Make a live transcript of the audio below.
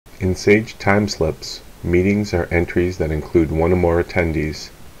In Sage Timeslips, meetings are entries that include one or more attendees.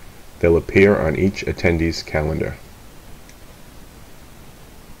 They'll appear on each attendee's calendar.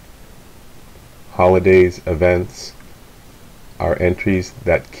 Holidays, events are entries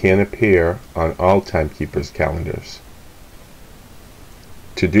that can appear on all timekeepers' calendars.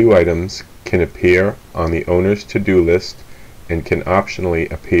 To-do items can appear on the owner's to-do list and can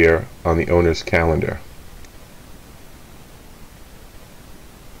optionally appear on the owner's calendar.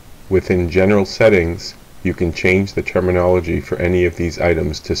 Within general settings, you can change the terminology for any of these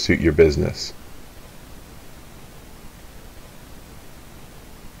items to suit your business.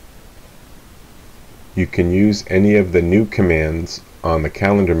 You can use any of the new commands on the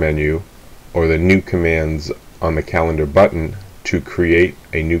calendar menu or the new commands on the calendar button to create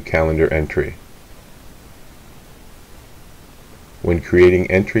a new calendar entry. When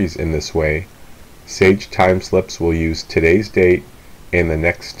creating entries in this way, Sage Timeslips will use today's date and the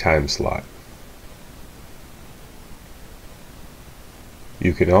next time slot.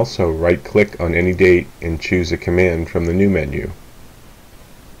 You can also right-click on any date and choose a command from the new menu.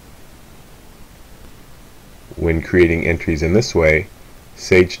 When creating entries in this way,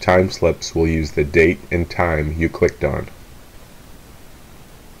 Sage Timeslips will use the date and time you clicked on.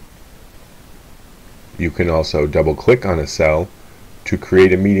 You can also double-click on a cell to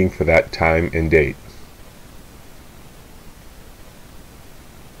create a meeting for that time and date.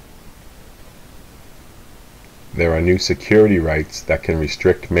 There are new security rights that can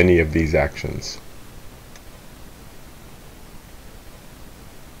restrict many of these actions.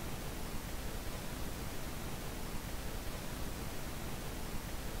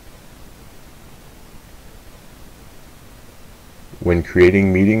 When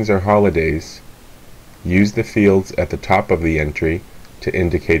creating meetings or holidays, use the fields at the top of the entry to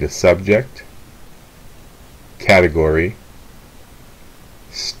indicate a subject, category,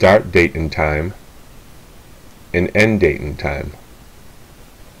 start date and time, and end date and time.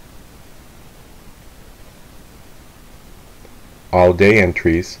 All day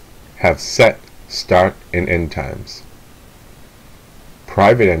entries have set start and end times.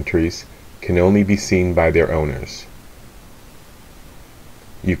 Private entries can only be seen by their owners.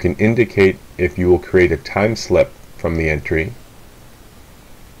 You can indicate if you will create a time slip from the entry.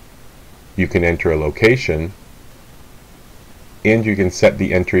 You can enter a location, and you can set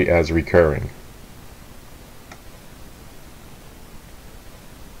the entry as recurring.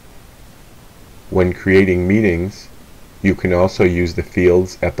 When creating meetings, you can also use the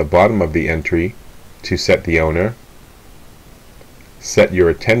fields at the bottom of the entry to set the owner, set your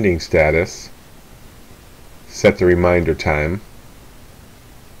attending status, set the reminder time,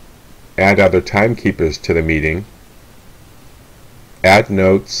 add other timekeepers to the meeting, add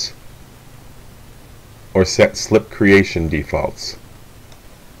notes, or set slip creation defaults.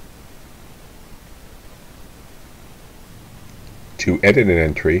 To edit an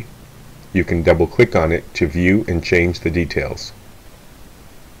entry, you can double-click on it to view and change the details.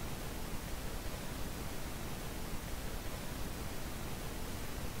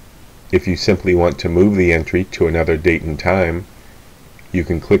 If you simply want to move the entry to another date and time, you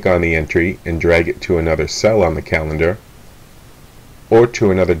can click on the entry and drag it to another cell on the calendar or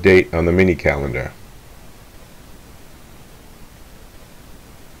to another date on the mini calendar.